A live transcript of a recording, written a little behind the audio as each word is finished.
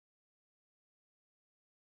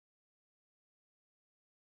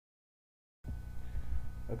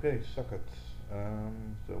Okay, sockets.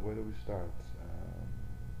 So where do we start?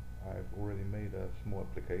 I've already made a small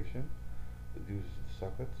application that uses the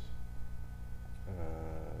sockets.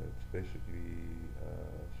 It's basically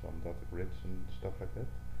some data grids and stuff like that.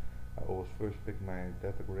 I always first pick my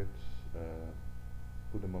data grids,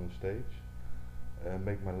 put them on the stage,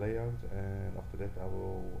 make my layout, and after that I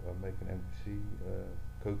will make an NPC,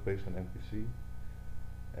 code based on NPC,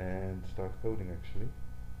 and start coding actually.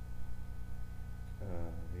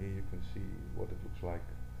 Here you can see what it looks like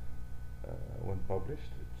when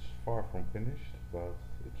published. It's far from finished, but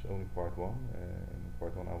it's only part one, and in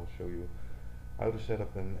part one I will show you how to set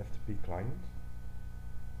up an FTP client.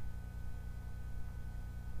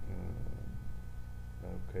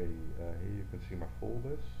 Okay, here you can see my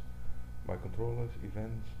folders, my controllers,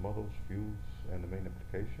 events, models, views, and the main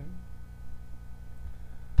application.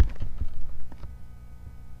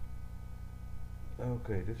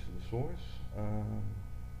 Okay, this is the source.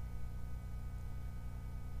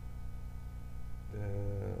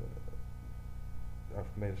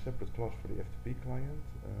 I've made a separate class for the FTP client.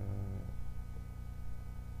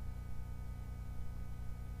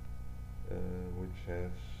 Which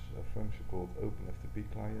has a function called OpenFTP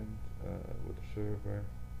client with a server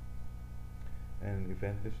and an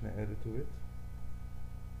event listener added to it.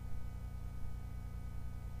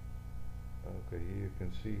 Okay, here you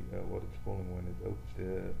can see what it's calling when it opens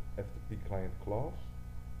the FTP client class.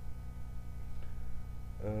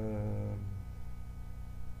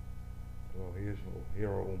 Well, here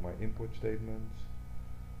are all my import statements,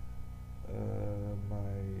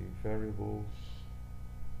 my variables,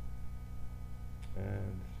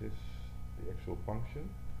 and this is the actual function.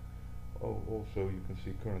 Oh, also you can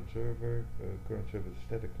see current server. Current server is a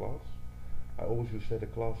static class. I always use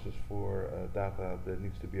static classes for data that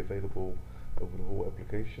needs to be available over the whole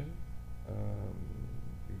application.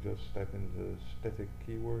 You just type in the static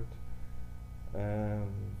keyword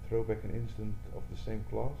and throw back an instant of the same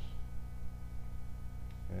class,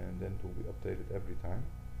 and then it will be updated every time.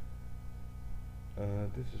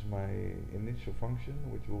 This is my initial function,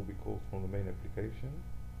 which will be called from the main application.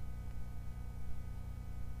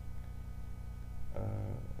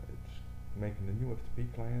 It's making the new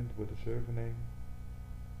FTP client with a server name.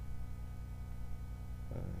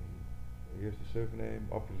 Here's the server name.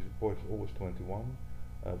 Obviously the port is always 21,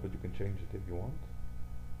 but you can change it if you want.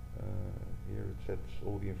 Here it sets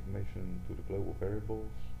all the information to the global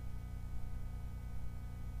variables,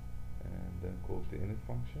 and then calls the init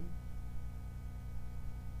function.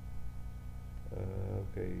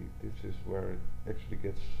 Okay, this is where it actually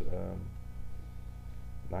gets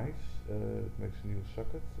nice. It makes a new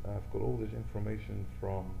socket. I've got all this information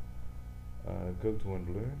from Go to and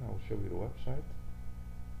Learn. I'll show you the website.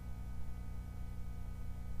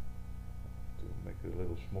 To make it a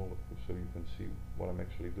little smaller so you can see what I'm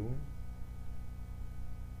actually doing.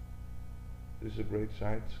 This is a great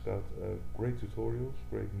site. It's got great tutorials,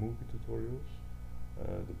 great movie tutorials.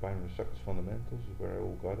 The binary sockets fundamentals is where I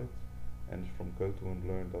all got it, and it's from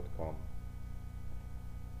gotoandlearn.com.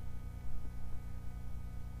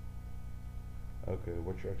 Okay,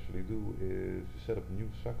 what you actually do is you set up a new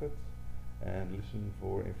socket and listen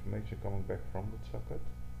for information coming back from that socket.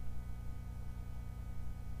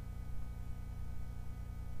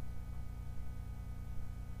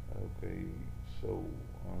 Okay, so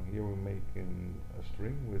here we're making a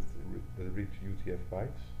string with that reads UTF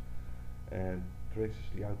bytes and traces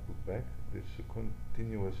the output back. This is a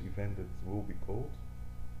continuous event that will be called.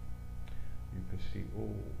 You can see,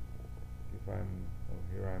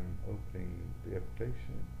 here I'm opening the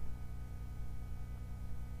application.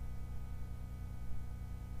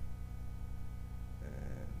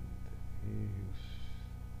 And here you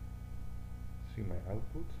see my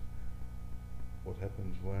output. What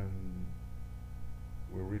happens when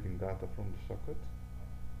we're reading data from the socket.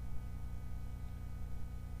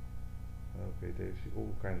 Okay, there you see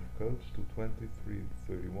all kinds of codes, 220,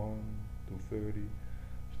 331, 230,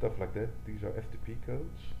 stuff like that. These are FTP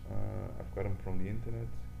codes. I've got them from the internet.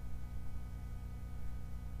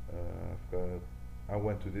 I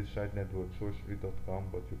went to this site, networksorcery.com,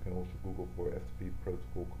 but you can also Google for FTP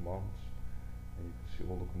protocol commands, and you can see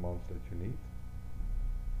all the commands that you need.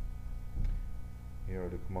 Here are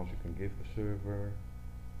the commands you can give the server,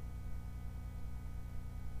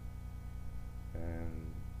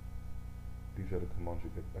 and these are the commands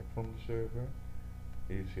you get back from the server.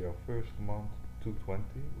 Here you see our first command, 220,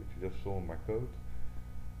 which you just saw in my code.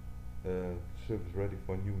 Server is ready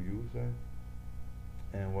for a new user.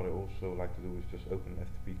 And what I also like to do is just open an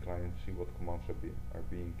FTP client, see what commands are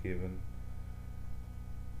being given,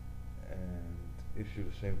 and issue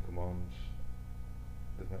the same commands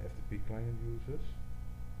that my FTP client uses.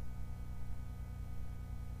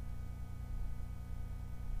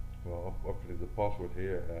 Well, obviously the password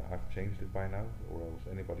here, I've changed it by now, or else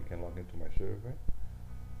anybody can log into my server.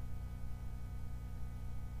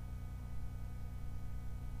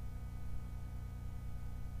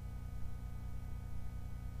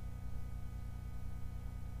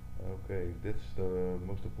 Okay, that's the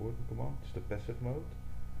most important command. It's the passive mode.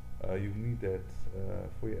 You need that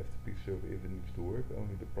for your FTP server if it needs to work.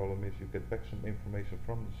 Only the problem is you get back some information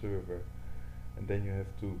from the server, and then you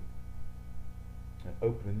have to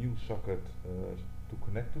open a new socket to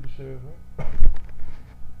connect to the server.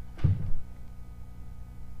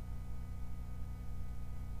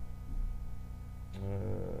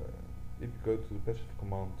 If you go to the passive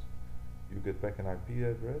command, you get back an IP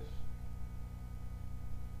address,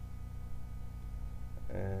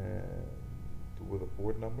 and with a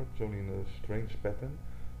port number. It's only in a strange pattern.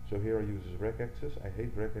 So here I use regex. I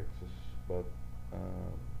hate regex, but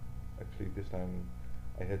actually this time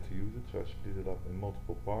I had to use it, so I split it up in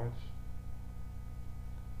multiple parts.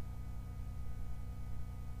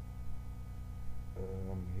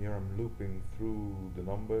 Here I'm looping through the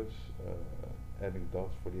numbers, adding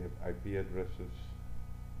dots for the IP addresses,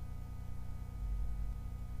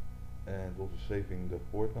 and also saving the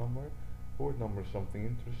port number. Port number is something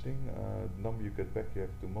interesting. The number you get back, you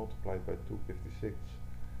have to multiply it by 256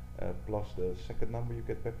 plus the second number you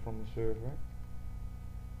get back from the server.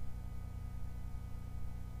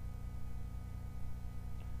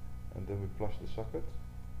 And then we flush the socket.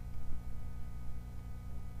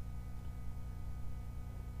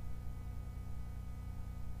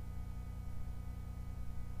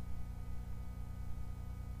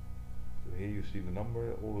 So here you see the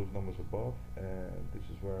number, all those numbers above, and this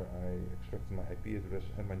is where I extracted my IP address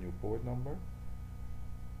and my new port number.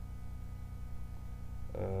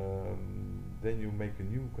 Then you make a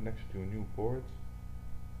new connection to a new port.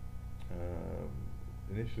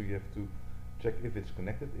 Initially you have to check if it's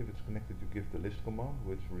connected. If it's connected, you give the list command,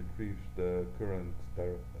 which retrieves the current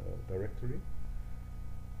directory.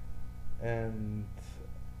 And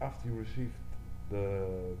after you received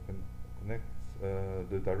the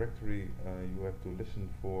the directory, you have to listen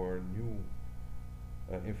for new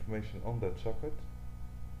information on that socket.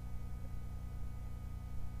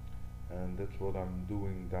 And that's what I'm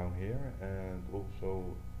doing down here. And also,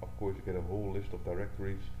 of course, you get a whole list of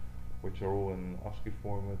directories which are all in ASCII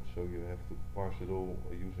format, so you have to parse it all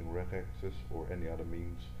using regex or any other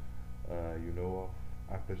means you know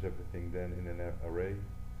of. I place everything then in an array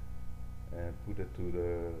and put it to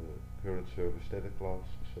the current server static class,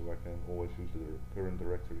 so I can always use the current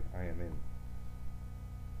directory I am in.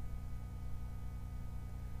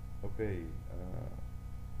 Okay,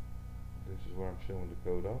 this is where I'm showing the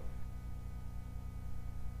code off.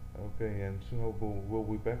 Okay, and soon we'll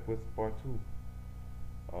be back with part 2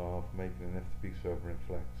 of making an FTP server in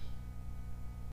Flex.